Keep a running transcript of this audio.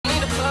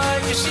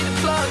she the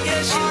plug,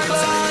 yeah, she the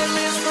plug. Time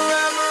is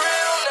forever,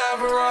 it'll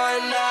never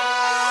run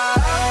out.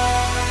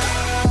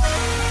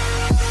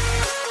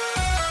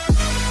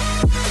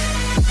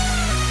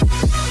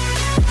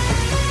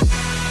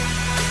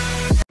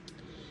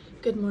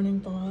 Good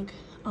morning vlog.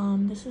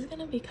 This is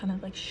gonna be kind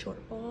of like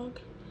short vlog,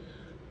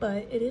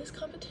 but it is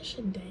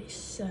competition day,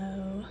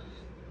 so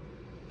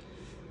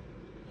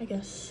I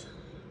guess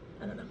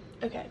I don't know.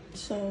 Okay,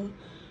 so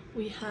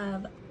we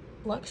have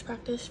Lux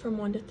practice from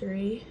 1 to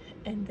 3,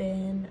 and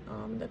then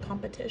the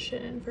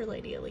competition for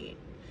Lady Elite.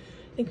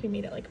 I think we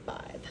meet at like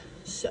 5.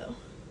 So,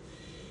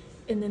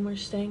 and then we're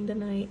staying the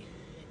night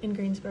in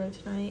Greensboro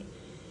tonight,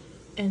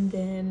 and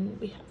then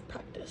we have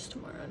practice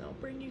tomorrow, and I'll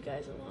bring you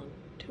guys along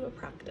to a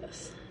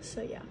practice.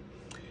 So yeah,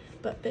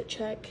 but fit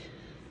check.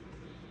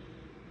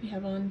 We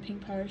have on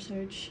pink Power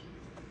Surge,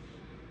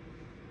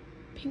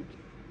 pink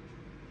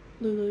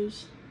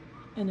Lulus,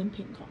 and then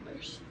pink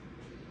Converse.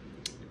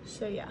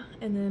 So yeah,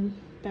 and then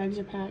bags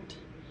are packed,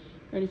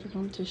 ready for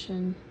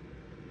competition,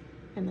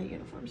 and the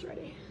uniform's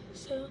ready.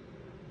 So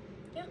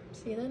yeah,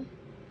 see you then.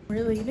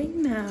 We're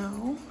leaving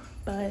now,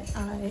 but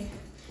I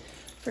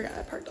forgot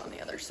I parked on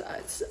the other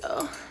side,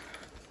 so.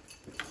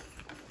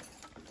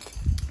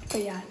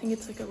 But yeah, I think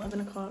it's like 11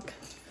 o'clock.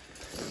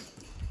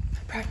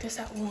 I practice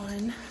at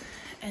 1,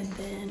 and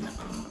then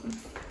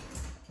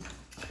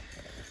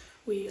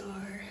we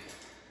are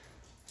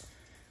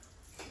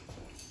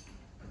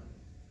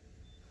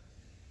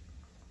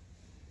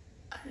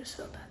I just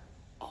felt that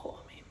all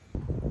on me.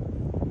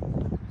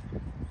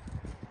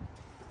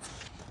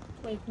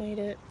 We've made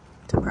it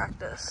to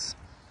practice.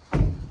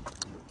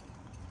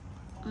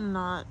 I'm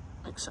not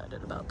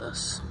excited about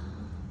this.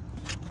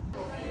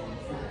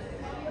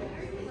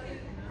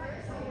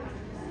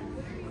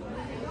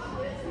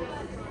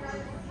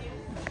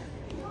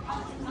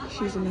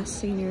 She's in a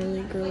senior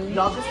league girly.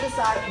 Y'all just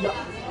decide.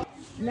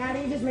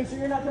 Maddie, just make sure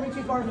you're not coming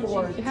too far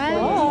forward. Hi.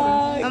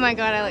 Oh my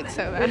god, I look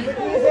so bad.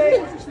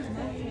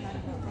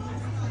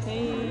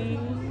 Hey.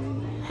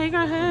 Hey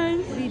girl, hey.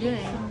 What are you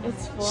doing?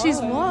 It's vlog. She's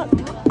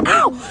vlogged.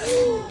 Ow!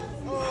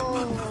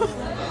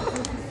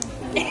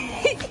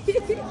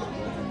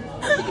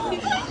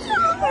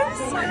 I'm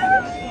sorry.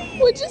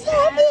 What just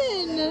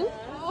happened?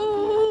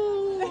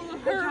 Oh,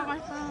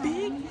 her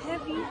big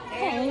heavy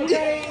head.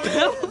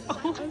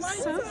 I'm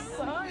so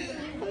sorry.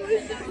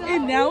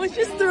 And now it's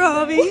just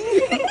throbbing.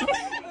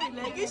 My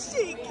leg is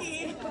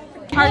shaky.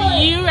 Are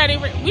you ready?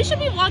 We should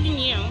be vlogging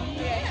you.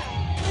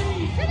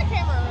 Turn the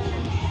camera on.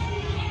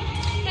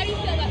 How do you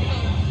feel about the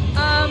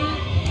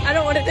I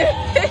don't want to do it.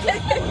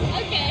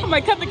 Okay. I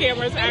might cut the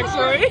cameras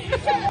actually.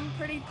 I'm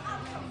pretty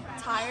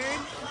tired,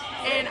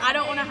 and I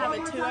don't want to have a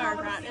 2-hour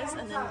practice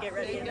and then get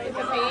ready and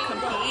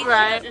compete.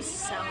 Right. That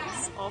just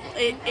sounds awful.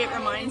 It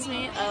reminds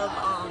me of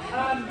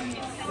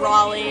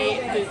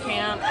Raleigh boot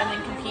camp and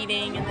then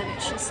competing, and then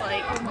it's just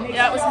like,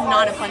 that was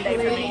not a fun day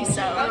for me,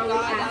 so.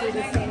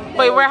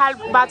 Wait, we're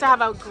about to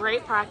have a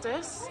great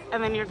practice,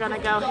 and then you're gonna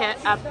go hit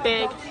a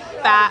big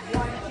fat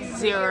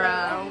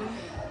 0.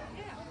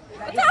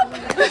 What's up?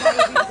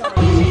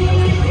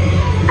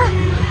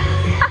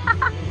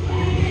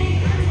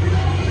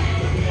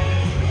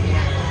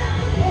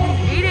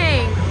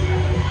 Eating.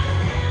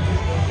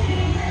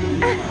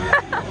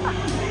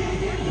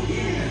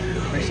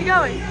 Where's she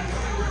going?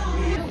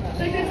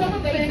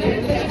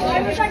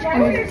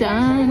 We're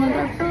done with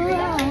our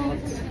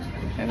pullouts.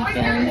 We're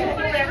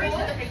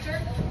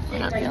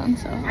not feeling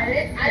so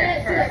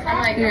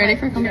hot. You ready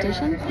for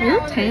competition?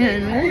 We're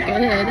 10. We're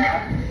good.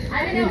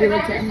 We're good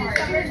at 10.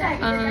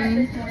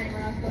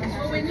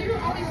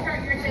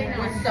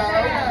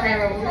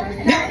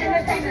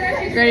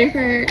 Ready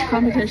for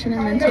competition,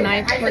 and then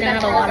tonight we're gonna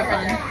have a lot of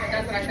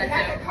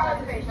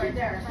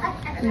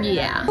fun.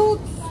 Yeah.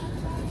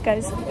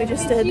 Guys, we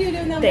just did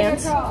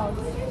dance.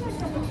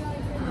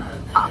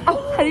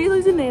 How do you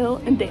lose a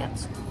nail and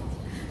dance?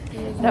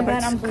 That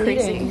part's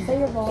crazy.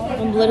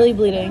 I'm literally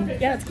bleeding.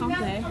 Yeah, it's comp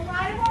day.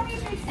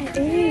 It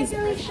is.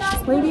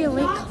 Lady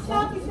Elite.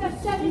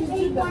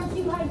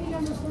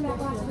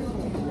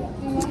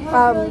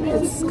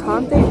 It's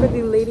comp day for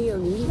the Lady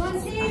Elite,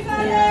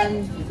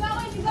 and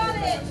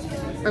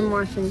I'm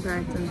watching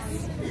practice.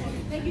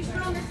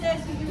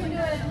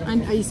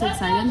 Are you so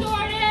excited?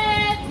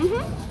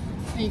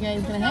 Mm-hmm. Are you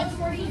guys gonna hit?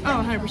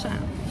 Oh,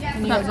 100%.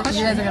 You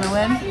guys are gonna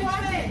win?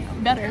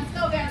 Better.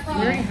 We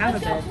already have a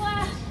bid.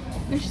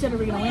 No, she said, are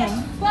we gonna win?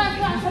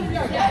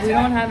 We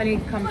don't have any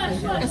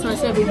competition. That's what I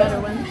said, we better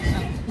win.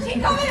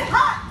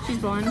 She's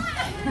blonde.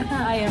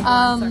 I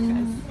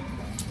am.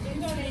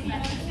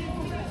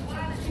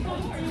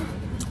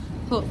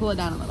 Pull it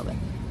down a little bit.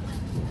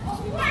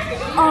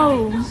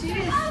 Oh.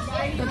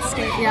 That's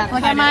scary. Yeah.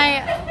 Look at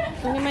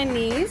my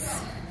knees.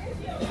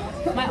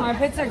 My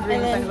armpits are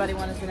green, if anybody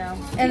wanted to know.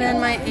 And then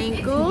my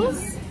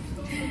ankles.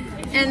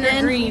 And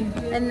then green.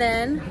 And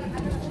then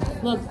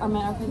Look, are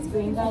my armpits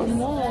green, guys?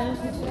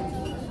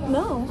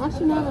 no,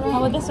 actually not at all.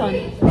 How about this one?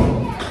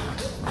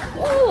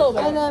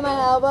 And then my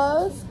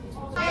elbows.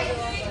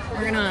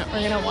 We're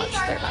gonna watch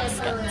their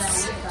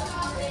baskets.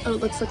 Oh,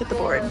 let's look at the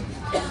board.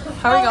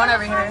 How are we going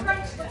over here?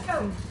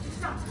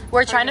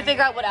 We're trying to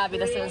figure out what Abby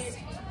this is.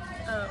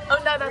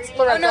 Oh no, that's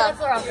Oh Loretta. no, that's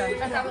Loretta.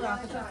 That's not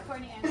Loretta. That's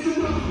Courtney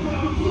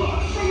and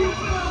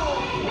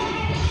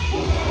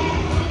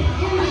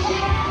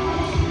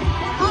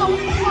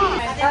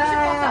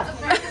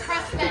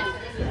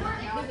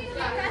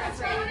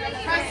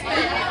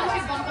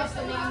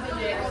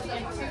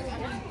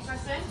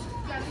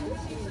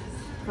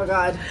Oh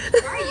God.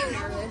 Are you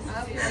nervous?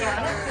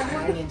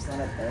 My name's not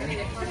up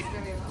there.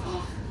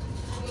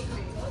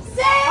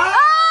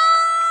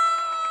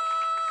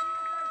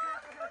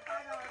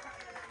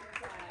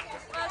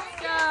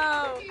 Let's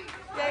go.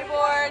 Day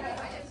board.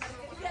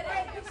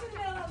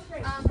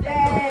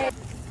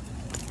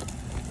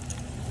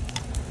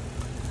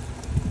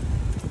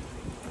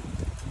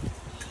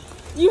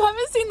 You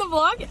haven't seen the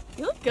vlog?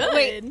 You look good.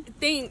 Wait,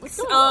 thanks. What's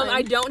going on?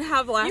 I don't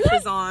have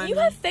lashes on. You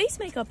have face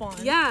makeup on.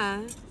 Yeah.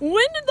 When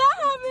did that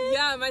happen?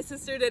 Yeah, my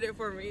sister did it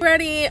for me.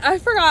 Ready? I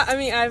forgot. I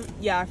mean, I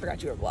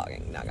forgot you were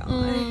vlogging. Not gonna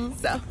lie.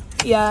 So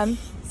Yeah.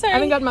 sorry. I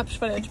haven't got much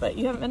footage, but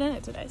you haven't been in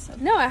it today, so.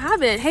 No, I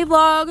haven't. Hey,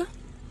 vlog.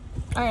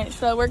 All right,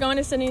 so we're going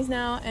to Sydney's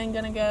now and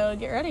gonna go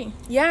get ready.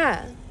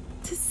 Yeah.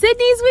 To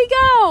Sydney's we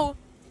go.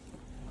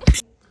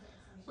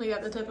 We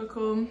got the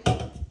typical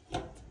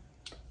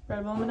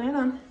Red Bull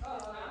banana.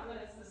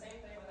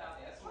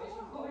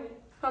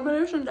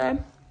 Combination day.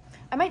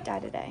 I might die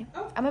today.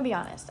 I'm gonna be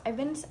honest. I've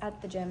been at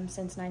the gym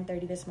since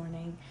 9:30 this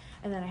morning,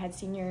 and then I had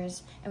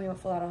seniors, and we went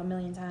full out a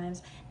million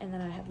times, and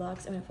then I had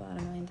Lux, and we went full out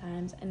a million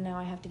times, and now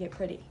I have to get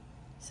pretty.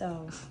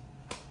 So,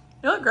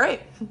 You look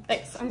great.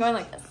 thanks. I'm going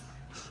like this.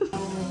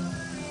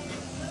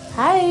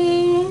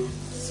 Hi.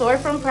 Sore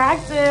from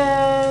practice.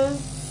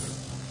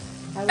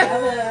 I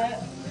love it.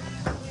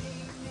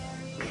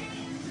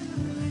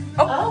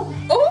 Oh.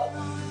 Oh.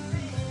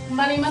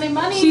 Money, money,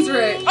 money. She's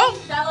rich. Oh.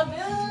 Dollar bill.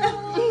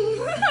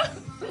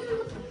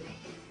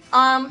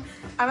 I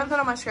haven't put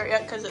on my skirt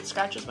yet because it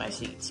scratches my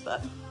seats,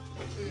 but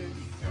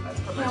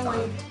Can't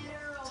wait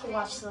to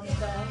watch them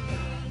today.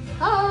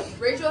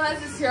 Rachel has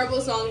this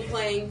terrible song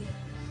playing.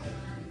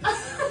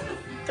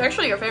 it's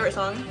actually your favorite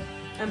song.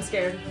 I'm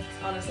scared,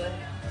 honestly.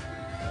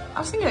 I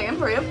was thinking again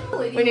for you.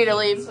 We need to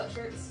leave.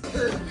 Sweatshirts.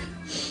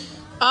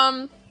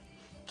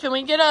 Can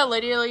we get a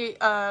Lady Elite,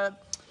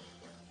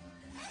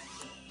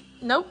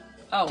 nope.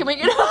 Oh. Can we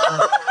get a... She was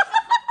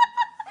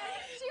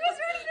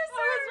ready to start. I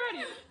was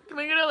ready. Can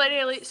we get a Lady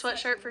Elite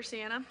sweatshirt for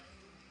Sienna?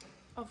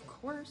 Of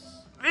course.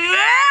 Yeah!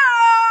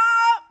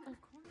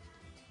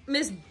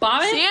 Miss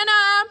Bobby?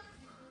 Sienna!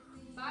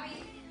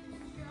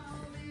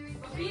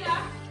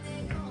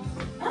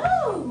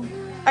 Oh.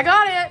 I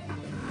got it.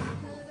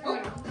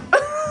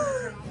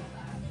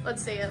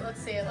 Let's see it.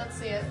 Let's see it. Let's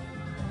see it.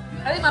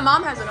 I think my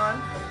mom has it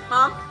on.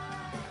 Mom,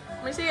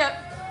 let me see it.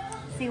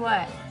 See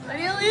what?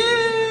 Lady Elite.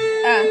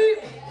 I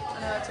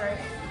know that's right.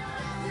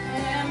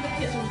 And the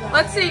kitchen's done.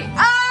 Let's see.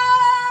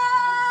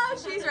 Ah,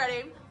 she's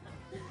ready.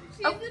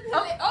 I'm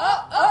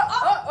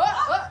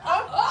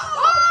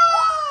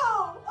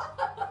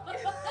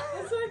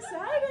so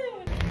excited.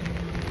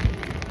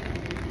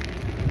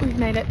 We've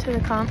made it to the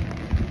comp,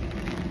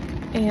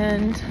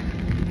 and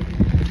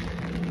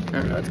I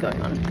don't know what's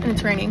going on. And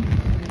it's raining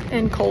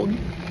and cold.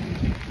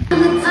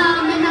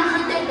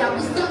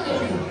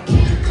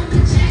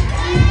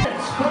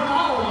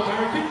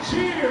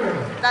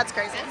 That's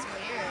crazy.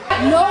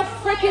 No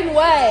freaking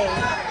way.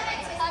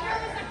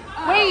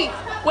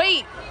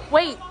 Wait.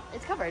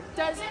 It's covered.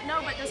 Does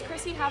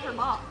Chrissy have her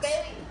box?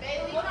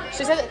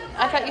 She said.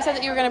 I thought you said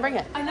that you were gonna bring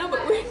it. I know,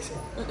 but wait.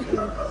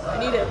 I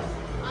need it.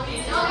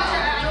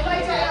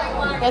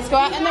 Let's go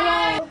out in the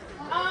rain.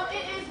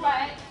 It is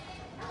wet.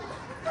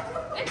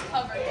 It's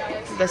covered,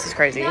 guys. This is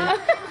crazy. Yay,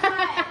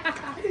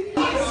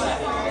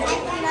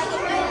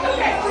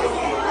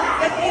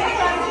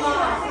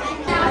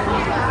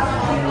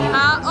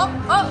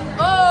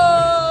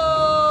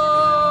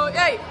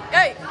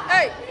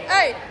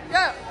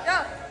 yeah.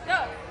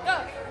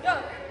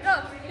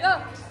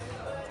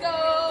 Let's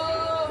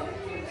go.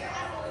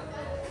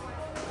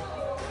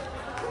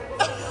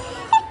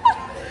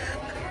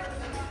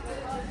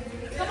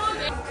 Come on,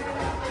 man.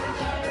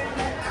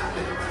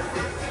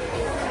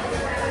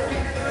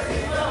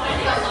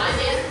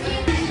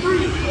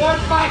 3, 4,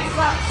 5,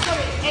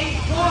 7, 8,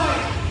 1,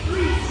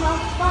 3,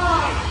 5,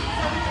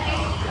 7, 8,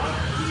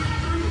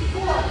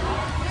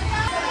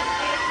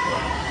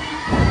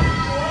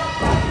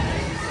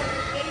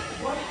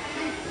 1,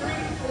 2, 3,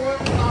 4.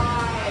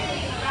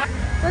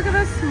 Look at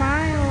the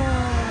smile.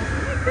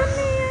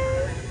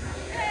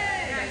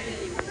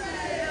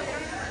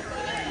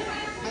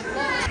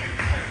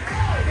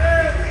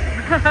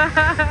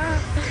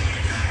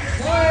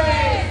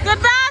 The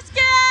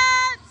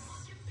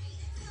baskets!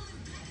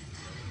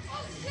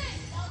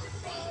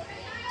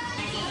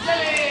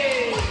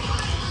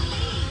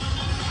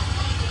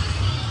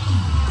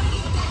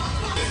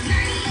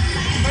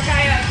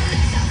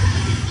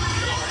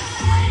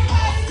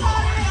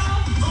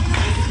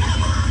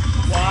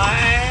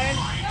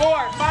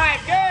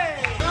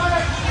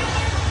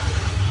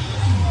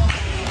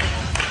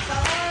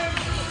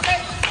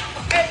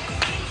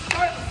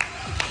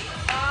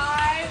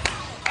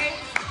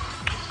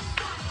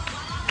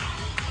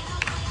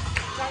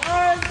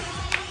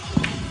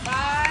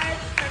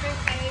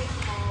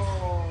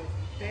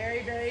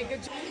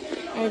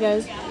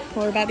 Alright guys,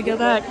 we're about to go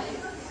back.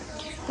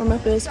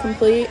 Warm-up is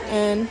complete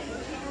and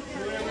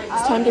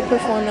it's time to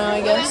perform now,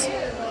 I guess.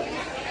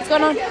 What's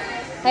going on?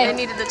 Hey, I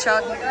needed the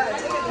chalk.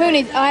 who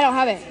needs? Oh, I don't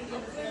have it.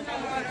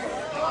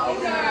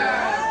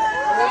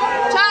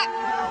 Chalk!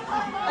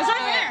 It's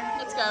right there.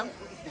 Let's go.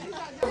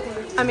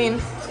 I mean,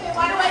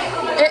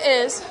 it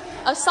is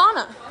a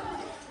sauna.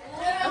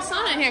 A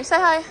sauna in here. Say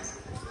hi.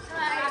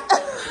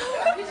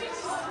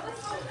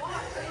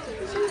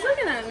 She's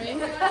looking at me.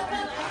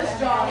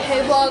 Hey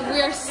vlog, we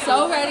are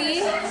so ready.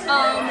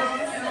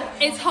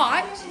 It's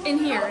hot in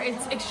here.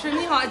 It's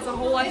extremely hot. It's a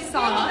whole life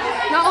sauna.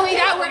 Not only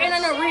that, we're in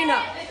an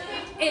arena,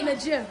 in a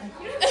gym,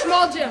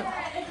 small gym.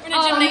 In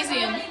a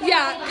gymnasium.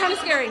 Yeah, kind of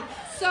scary.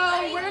 So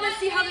we're gonna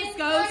see how this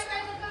goes.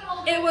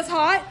 It was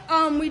hot.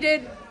 We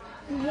did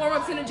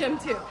warm-ups in a gym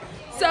too.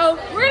 So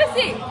we're gonna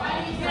see.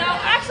 You know,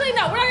 actually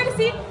no, we're not gonna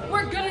see.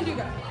 We're gonna do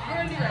good. We're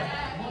gonna do great.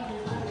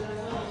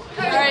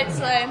 All right,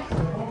 Slay.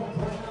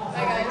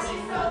 Bye, guys.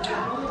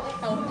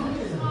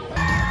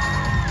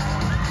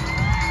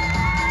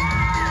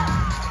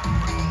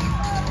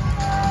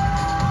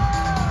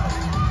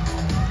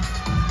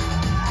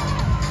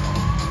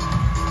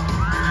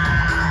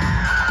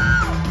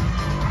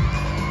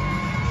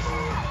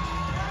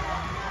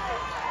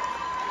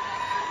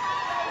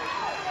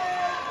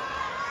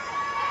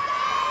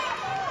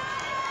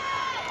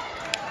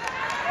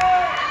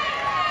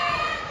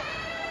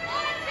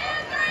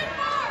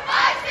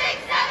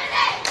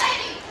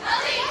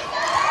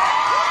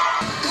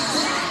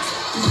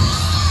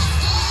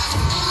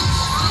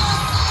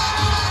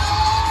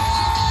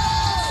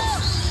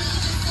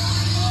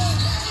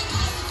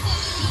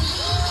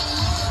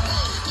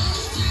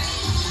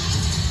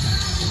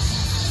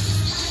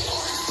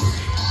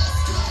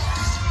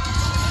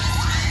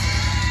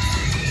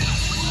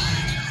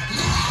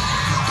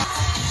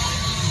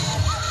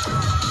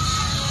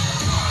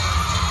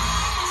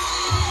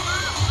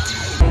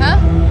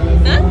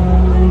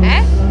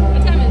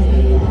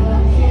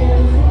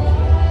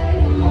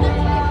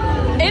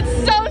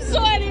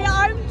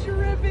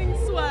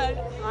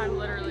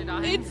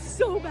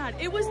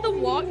 It was the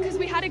walk because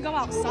we had to go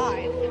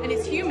outside and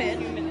it's humid.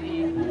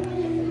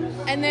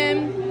 And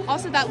then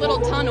also that little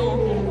tunnel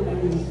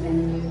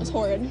was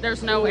horrid.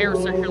 There's no air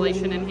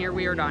circulation in here.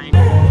 We are dying.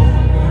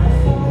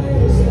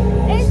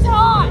 It's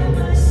hot!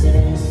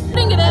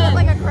 Bring it in.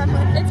 Like a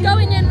gremlin. It's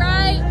going in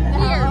right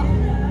here.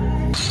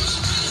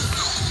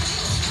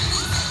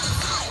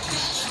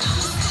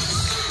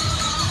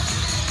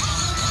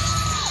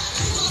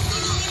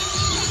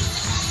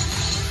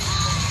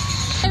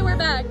 Hey, we're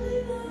back. Do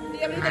you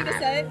have anything to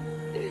say?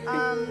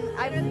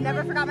 I've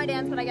never forgot my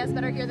dance, but I guess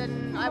better here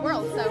than I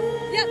will, so.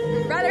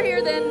 Yep, rather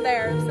here than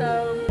there,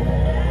 so.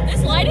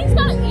 This lighting's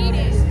not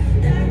eating.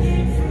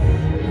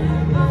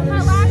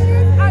 My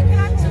lashes, can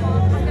I pull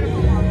off? I'm gonna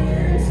pull off.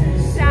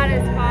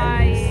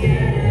 Satisfying.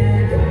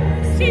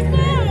 She's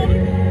cold!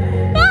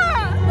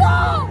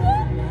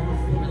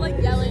 We're like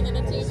yelling in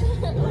a team.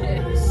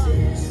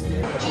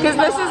 Because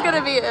this is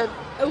gonna be a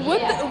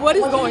What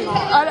is going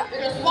on?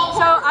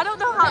 so I don't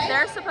know how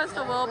they're supposed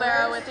to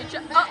wheelbarrow with each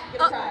other.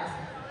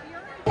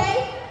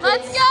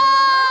 Let's go!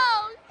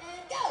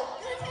 And go!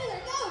 Go,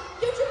 Taylor, go!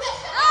 Do your best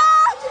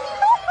shot!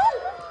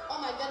 Oh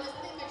my goodness, I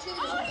think my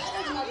cheerleaders are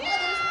better than my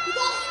brothers. You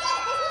got it, you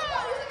got it! What's this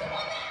brothers?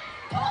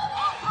 Come on,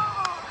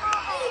 man!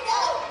 There you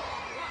go!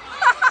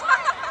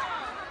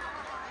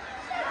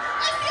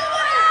 Let's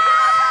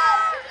go,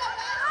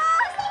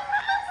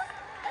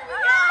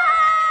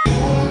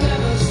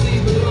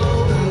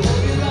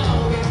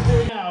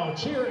 Now,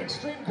 cheer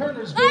Extreme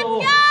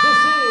Kernersville. This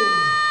is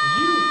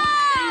Youth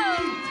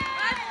Elite.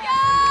 Let's go!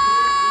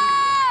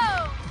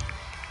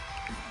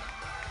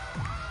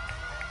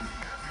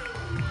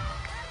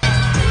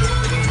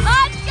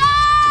 Let's go!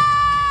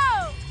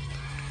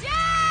 Yeah!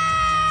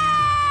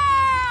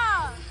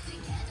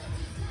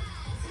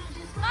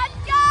 Let's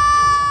go!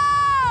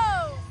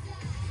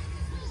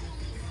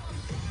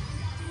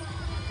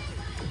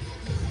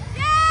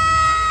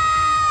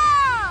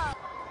 Yeah!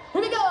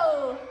 Here we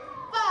go!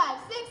 5,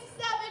 6,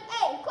 7,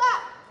 8.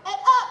 Clap and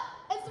up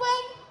and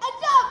swing and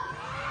jump.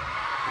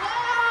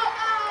 Wow,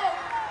 guys!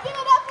 Give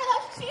it up for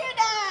those cheer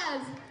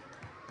dads.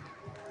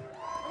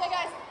 Okay,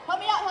 guys, help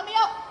me out, help me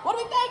out. What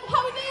do we think?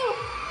 How we do?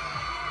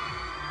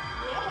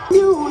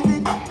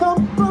 Music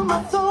come from my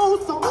soul,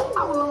 so I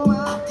don't know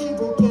why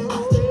people can't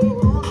stay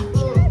on the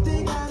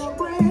They got a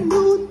brand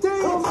new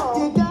dance.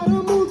 You gotta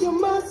move your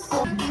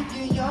muscle. If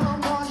you're young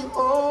or you're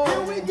old,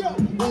 here we go.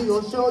 We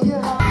gon' show you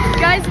how.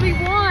 Guys, we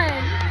won!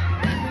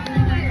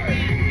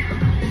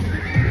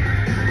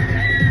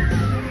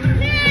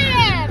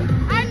 Period!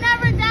 I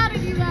never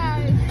doubted you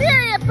guys.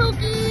 Period,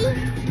 Pookie.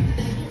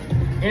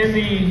 In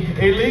the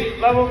Elite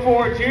Level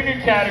 4 Junior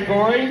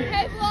category,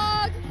 Hey,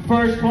 vlog.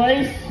 first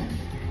place,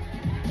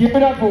 give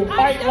it up for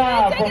White still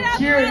gonna Live take from it out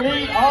Cheer forever,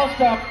 Elite yeah.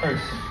 All-Stars.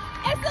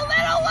 It's a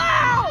little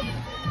loud.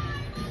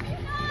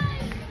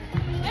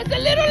 It's a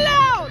little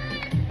loud,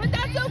 but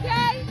that's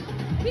okay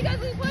because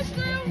we pushed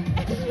through.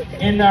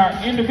 In our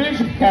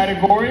individual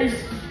categories,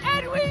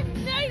 And we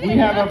made it. we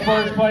have a Okay?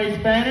 first place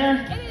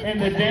banner. It In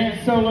the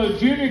dance solo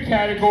junior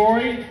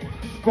category,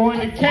 going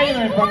to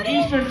Kaylin from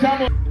Eastern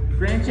Tumble.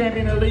 Grand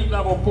Champion Elite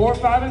level 4,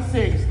 5, and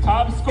 6.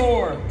 Top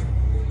score.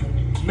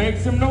 Make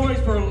some noise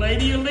for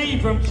Lady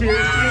Elite from Cheers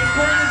to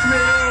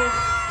Burnsville.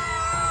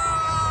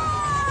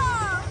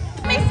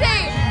 Let me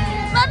see.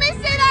 Let me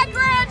see that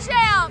Grand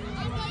Champ.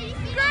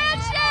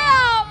 Grand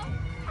Champ.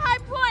 High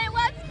point.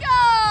 Let's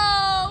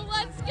go.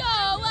 Let's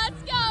go.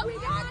 Let's go. We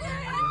got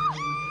Grand.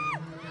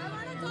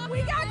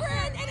 We got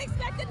Grand and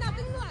expected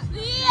nothing less.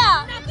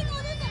 Yeah. Nothing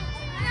other than.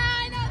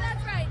 I know,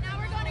 that's right. Now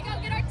we're going to go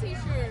get our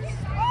t-shirts.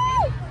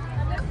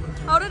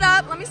 Hold it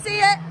up. Let me see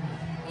it.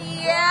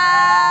 Yeah.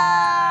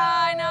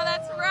 I know,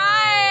 that's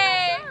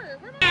right.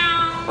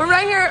 We're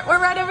right here. We're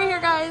right over here,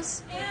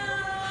 guys.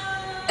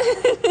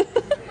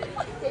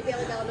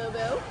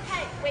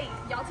 Hey, wait,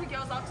 y'all took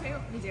yours off too?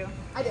 Me too.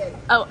 I did.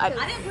 Oh, I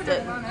didn't put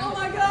did. it on. Oh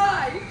my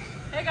god.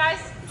 Hey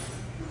guys.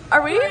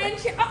 Are we? Are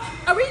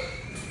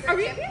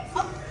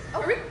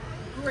we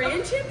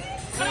grand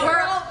champions?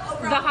 We're all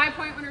the high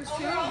point winners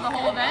too, the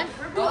whole event.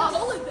 The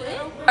whole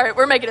event? All right,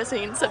 we're making a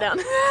scene. Sit down.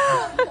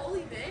 The whole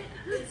event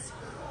is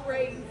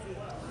crazy.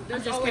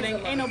 I'm just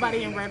kidding. Ain't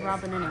nobody in Red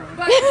Robin anyway.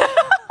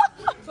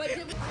 But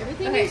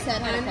everything you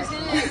said, I'm just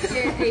gonna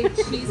get a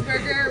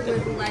cheeseburger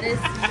with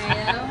lettuce,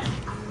 mayo,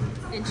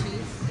 and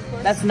cheese.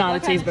 That's not a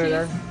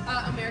cheeseburger.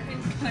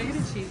 American. Can I get a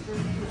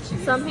cheeseburger with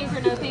cheese? Some pink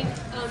or no pink?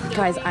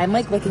 Guys, I'm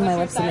like licking my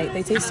lips tonight.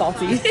 They taste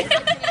salty.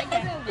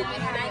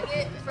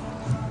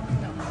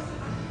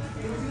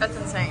 That's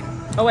insane.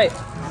 Oh wait.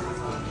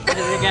 I did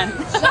it again.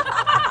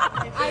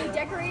 I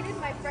decorated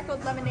my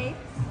freckled lemonade.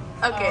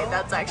 Okay,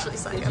 that's actually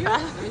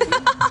psychopath.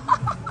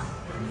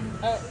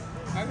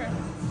 Okay.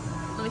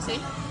 Let me see.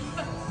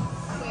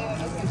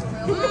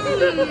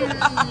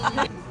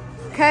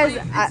 Because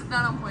It's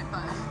not on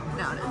 0.5.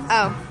 No, it is.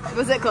 oh,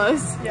 was it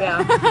close?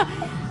 Yeah.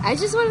 I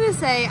just wanted to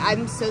say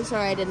I'm so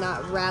sorry I did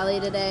not rally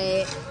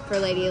today for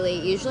Lady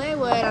Elite. Usually I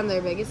would. I'm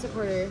their biggest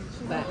supporter,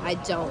 but I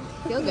don't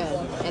feel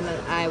good, and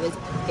I was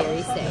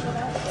very sick.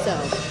 So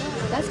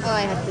that's all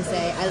I have to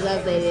say. I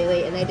love Lady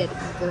Elite, and they did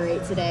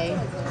great today.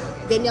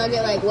 Then y'all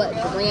get like what,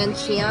 grand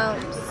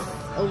champs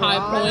overall?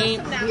 High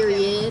point.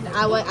 Period.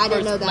 I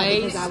didn't know that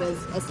place. because I was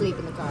asleep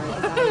in the car.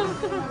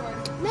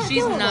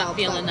 She's not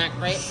feeling that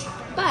great.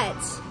 But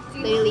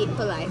Lady Elite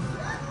for life.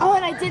 Oh,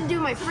 and I didn't do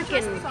my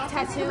freaking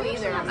tattoo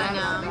either. I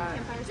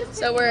know.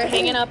 So we're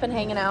hanging up and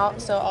hanging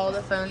out, so all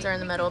the phones are in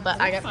the middle,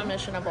 but I got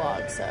permission to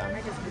vlog, so.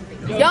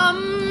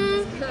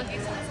 Yum!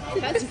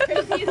 That's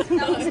crazy as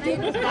hell.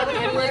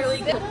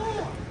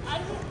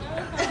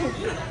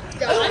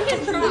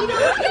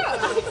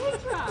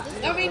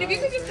 I mean, if you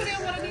could just put in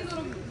one of these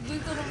little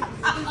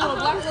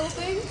black little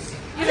things.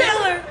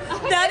 Taylor,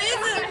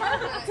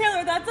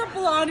 Taylor, that's a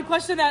blonde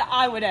question that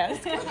I would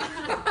ask.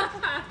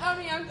 I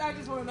mean, I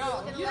just want to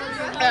know.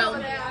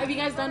 If you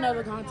guys don't know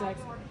the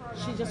context,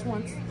 she just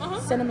wants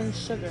cinnamon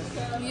sugar.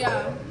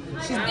 Yeah.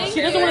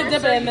 She doesn't want to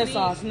dip it in this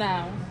sauce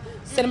now.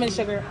 Cinnamon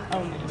sugar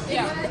only.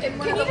 Yeah. Can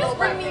you just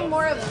bring me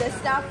more of this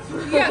stuff?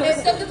 Yeah,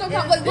 this stuff doesn't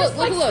come. Like,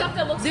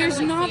 look. There's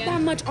not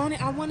that much on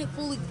it. I want it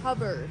fully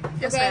covered.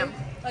 Yes, ma'am.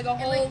 Like a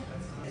whole.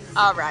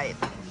 All right.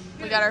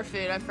 We got our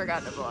food. I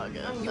forgot to vlog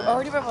it. You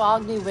already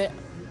vlogged me with.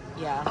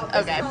 Yeah.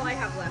 Okay. All I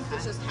have left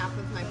is just half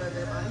of my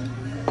burger bun.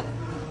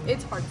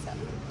 It's hard stuff.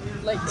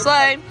 Like.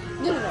 Slide.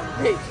 No.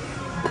 Hey.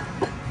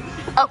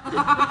 Oh,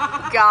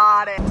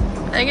 got it.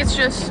 I think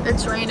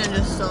it's raining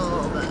just a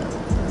little bit.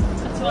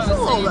 That's what I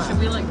was saying. Should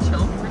we like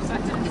chill for a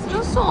second?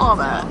 Just a little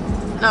bit.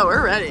 No,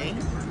 we're ready.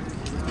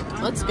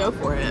 Let's go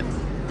for it.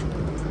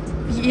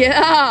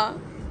 Yeah.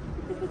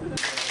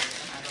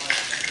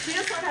 She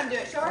just learned how to do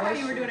it. Show her how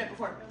you were doing it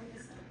before.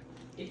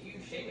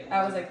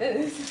 I was like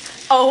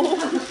this. Oh.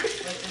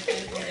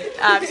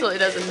 Absolutely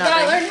doesn't know. But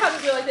I learned how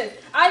to do it like this.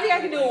 I think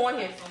I can do it with one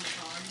hand.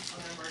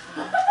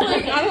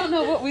 Like, I don't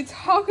know what we're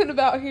talking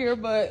about here,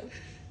 but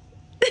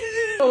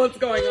what's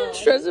going on?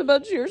 Stress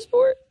about cheer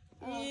sport?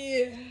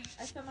 Yeah.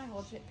 I spent my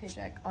whole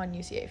paycheck on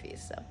UCA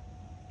fees, so.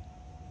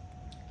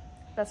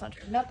 That's not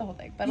true. Not the whole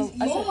thing, but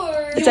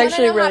it's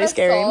actually really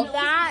scary.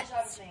 That.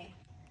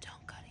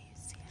 Don't go to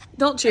UCA.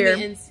 Don't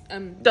cheer.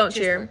 Don't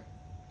cheer.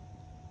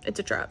 It's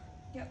a trap.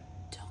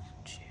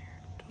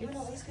 You and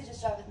Elise could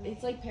just drive with me.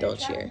 It's like Don't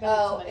cheer.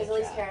 Oh, is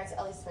Elise parents?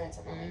 At least parents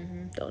are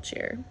Don't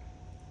cheer.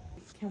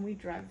 Can we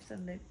drive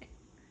Sunday?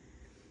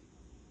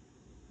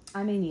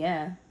 I mean,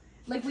 yeah.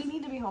 Like, we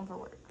need to be home for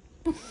work.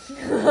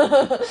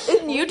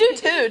 You do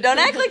too. Don't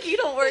act like you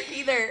don't work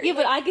either. Yeah,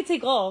 but I could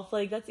take off.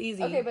 Like, that's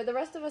easy. Okay, but the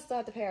rest of us still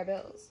have to pay our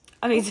bills.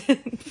 I mean,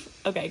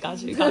 okay,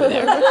 got you. Got me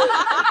there.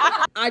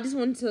 I just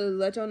wanted to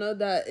let y'all know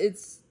that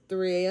it's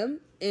 3 a.m.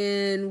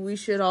 and we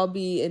should all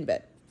be in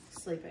bed.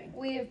 Sleeping.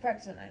 We have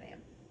practice at 9 a.m.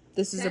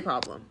 This is a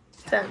problem.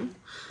 10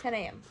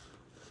 a.m.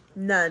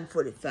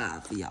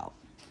 9:45 for y'all.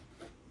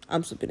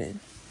 I'm sleeping in.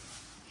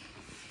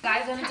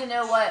 Guys wanted to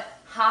know what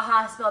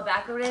haha spelled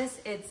backward is?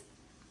 It's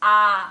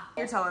ah.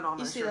 You're telling all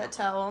You my see shit. that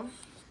towel?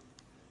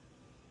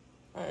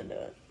 I didn't do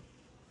it.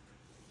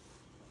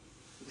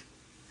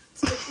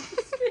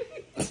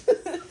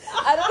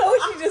 I don't know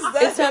what you just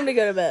said. It's time to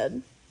go to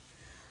bed.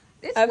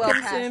 It's I've well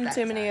consumed past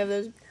too that many time. of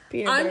those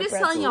peanut butter I'm just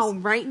pretzels. telling y'all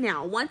right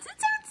now. Once it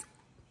turns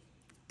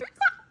 3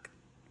 o'clock.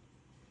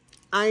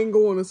 I ain't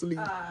going to sleep.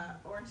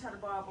 Orange had a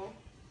bobble.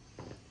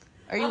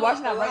 Are you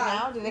watching that right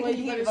now? Do they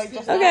compete like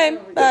just Okay,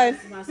 bye.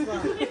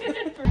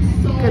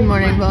 Good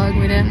morning, vlog.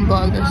 We didn't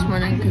vlog this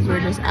morning because we were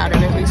just out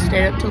of it. We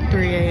stayed up till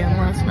 3 a.m.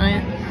 last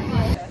night.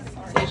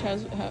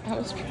 How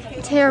was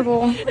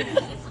Terrible.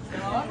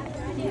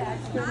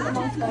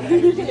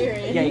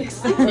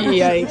 Yikes.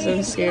 Yikes,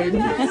 I'm scared.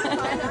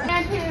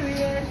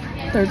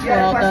 Third floor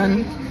all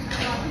done.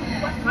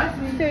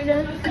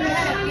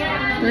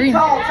 3.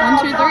 1,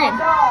 2, 3.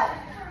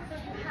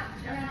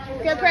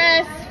 Go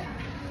press.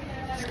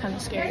 It's kind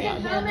of scary out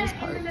here in these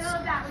parts.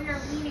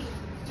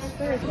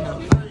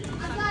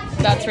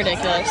 That's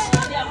ridiculous.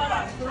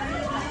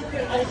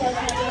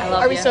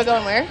 Are we still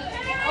going where?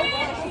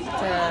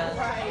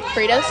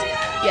 Fritos?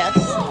 Yes.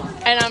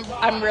 And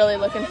I'm really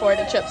looking forward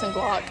to chips and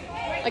guac.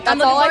 Like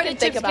that's all I can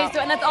think about.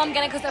 And that's all I'm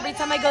getting because every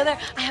time I go there,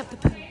 I have to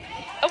poo.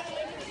 Oh,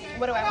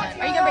 What do I want?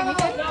 Are you gonna bring me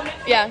food?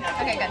 yeah.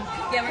 Okay, good.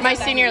 Yeah, My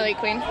senior elite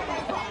queen.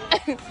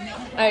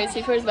 Alright,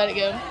 C4's about to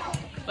go.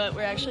 But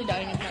we're actually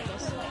dying in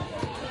practice.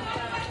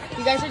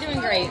 You guys are doing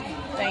great.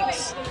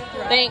 Thanks.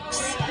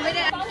 Thanks.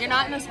 You're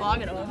not in this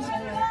vlog at all.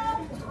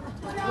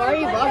 Why are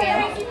you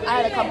vlogging?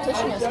 I had a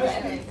competition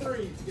yesterday.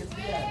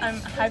 I'm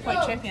High Point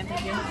champion,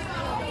 thank you.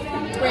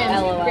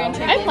 Grand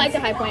champion. I applied to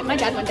High Point. My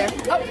dad went there.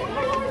 Oh.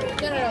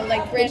 No,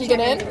 like grand Did you get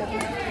in?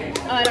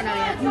 Oh, I don't know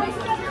yet.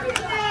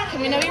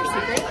 Can we know your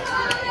secret?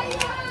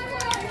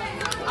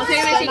 I'll tell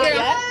you my Still not secret.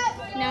 yet?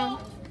 No.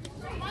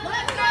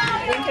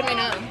 When can we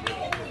know?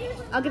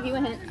 I'll give you a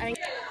hint.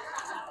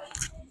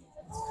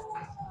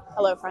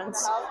 Hello,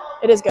 friends.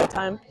 It is go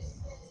time.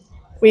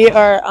 We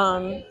are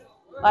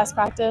last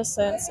practice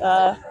since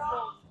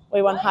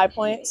we won High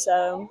Point,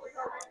 so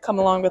come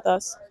along with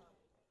us.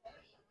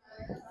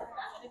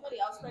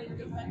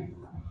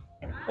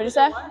 What'd you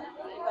say?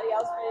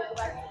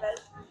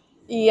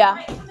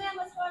 Yeah.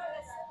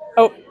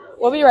 Oh,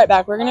 we'll be right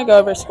back. We're gonna go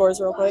over scores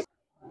real quick.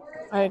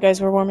 All right,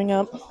 guys, we're warming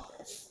up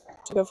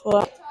to go full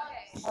up.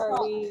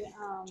 Are we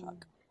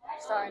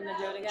starting to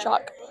do it again?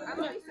 Chalk.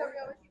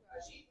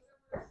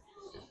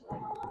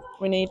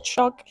 We need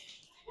chalk.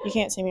 You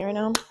can't see me right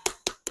now,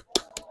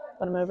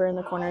 but I'm over in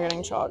the corner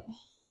getting chalk.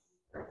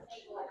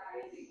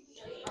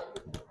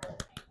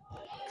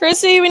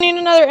 Chrissy, we need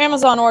another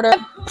Amazon order.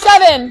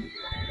 7.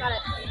 Got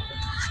it.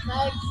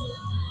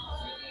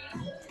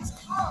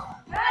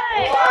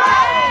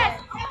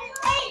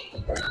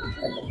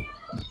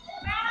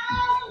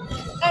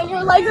 And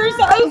your legs are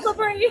so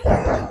slippery.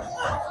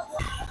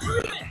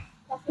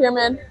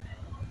 Pyramid.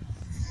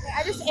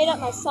 I just ate up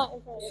my son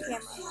in front of the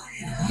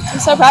camera. I'm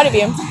so proud of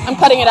you. I'm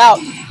cutting it out.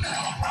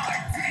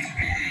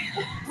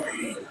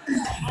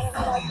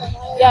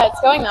 Yeah,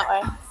 it's going that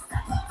way.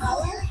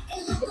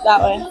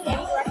 That way.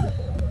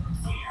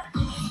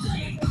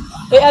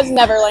 It has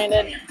never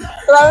landed.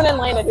 Thrown and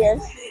landed here.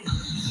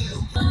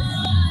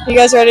 You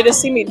guys ready to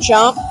see me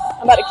jump?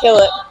 I'm about to kill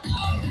it.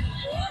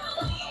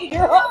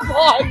 You're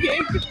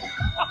vlogging.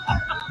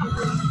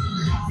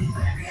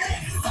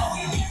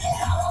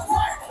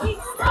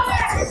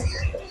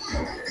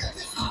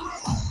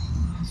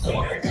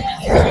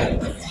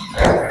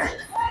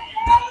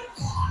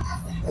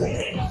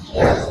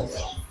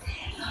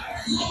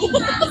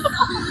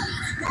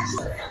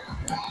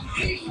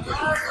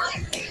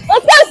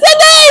 Let's go,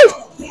 Sydney!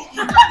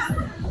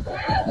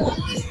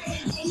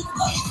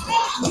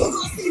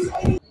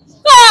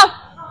 Ah!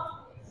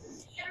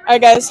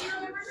 Alright, guys.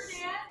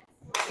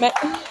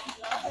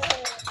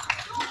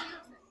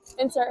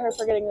 Insert her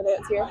forgetting the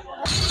dance here.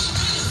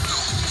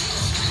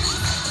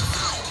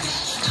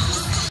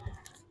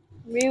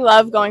 We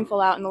love going full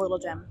out in the little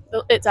gym.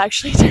 It's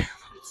actually terrible.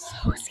 It's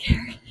so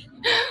scary.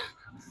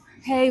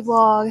 Hey,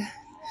 vlog.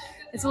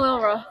 It's a little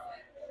rough,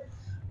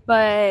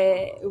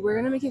 but we're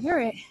gonna make it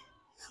through it.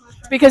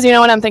 Because you know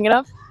what I'm thinking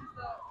of?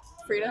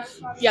 Frida.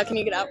 Yeah, can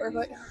you get out real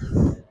quick?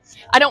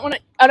 I don't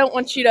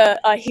want you to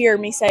hear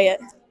me say it.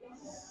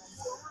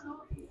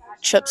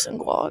 Chips and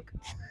guac.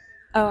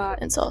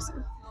 And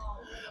salsa.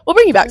 We'll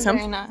bring you back some.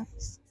 Very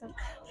nice.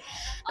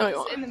 No, we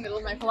won't. In the middle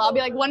of my flow. I'll be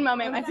like, 1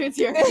 moment, my food's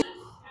here.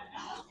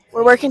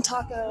 We're working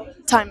taco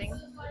timing.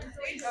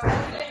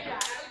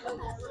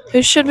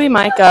 Who should we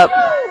mic up?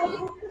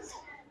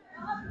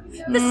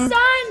 The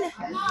sun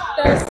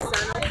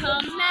will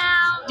come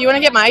out. Do you want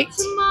to get mic'd?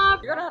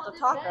 You're gonna have to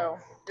taco.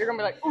 You're gonna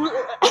be like, You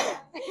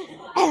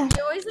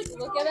always like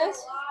look at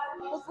us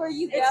before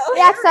you go.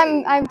 Yeah,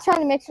 because I'm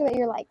trying to make sure that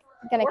you're like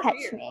gonna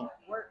catch me.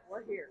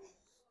 we're here.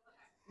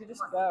 You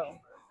just go.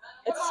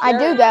 I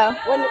do go.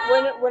 When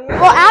we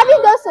Well, Abby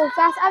goes so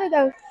fast. Abby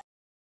goes.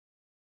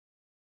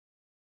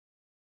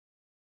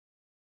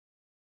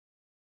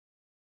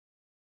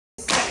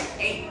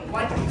 8,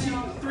 1, 2,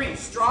 3,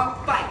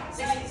 strong 5,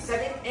 6,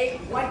 7,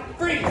 8, 1,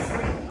 freeze,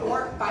 3,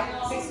 4,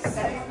 5, 6,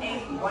 7,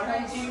 8,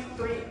 1, 2,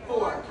 3,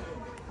 4.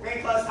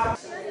 Very close.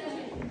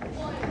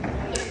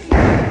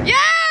 Yeah!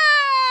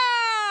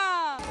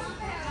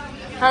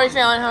 How are we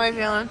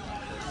feeling?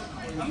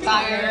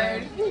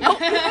 Fired.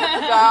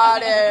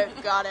 Got it.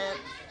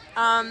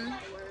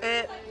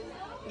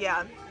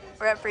 Yeah,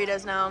 we're at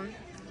Frida's now.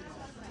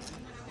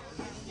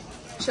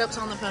 Chip's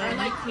on the phone.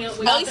 At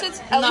least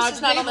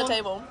it's not on the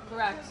table.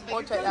 Correct.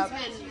 We'll take that.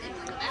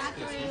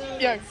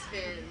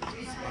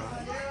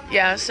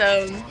 Yeah,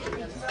 so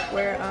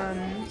we're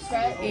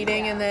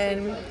eating and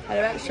then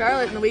headed back to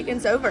Charlotte and the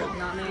weekend's over.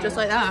 Just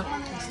like that.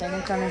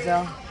 Second time as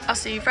well. I'll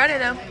see you Friday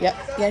though. Yep.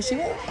 Yes, you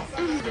will.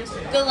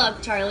 Good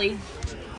luck, Charlie.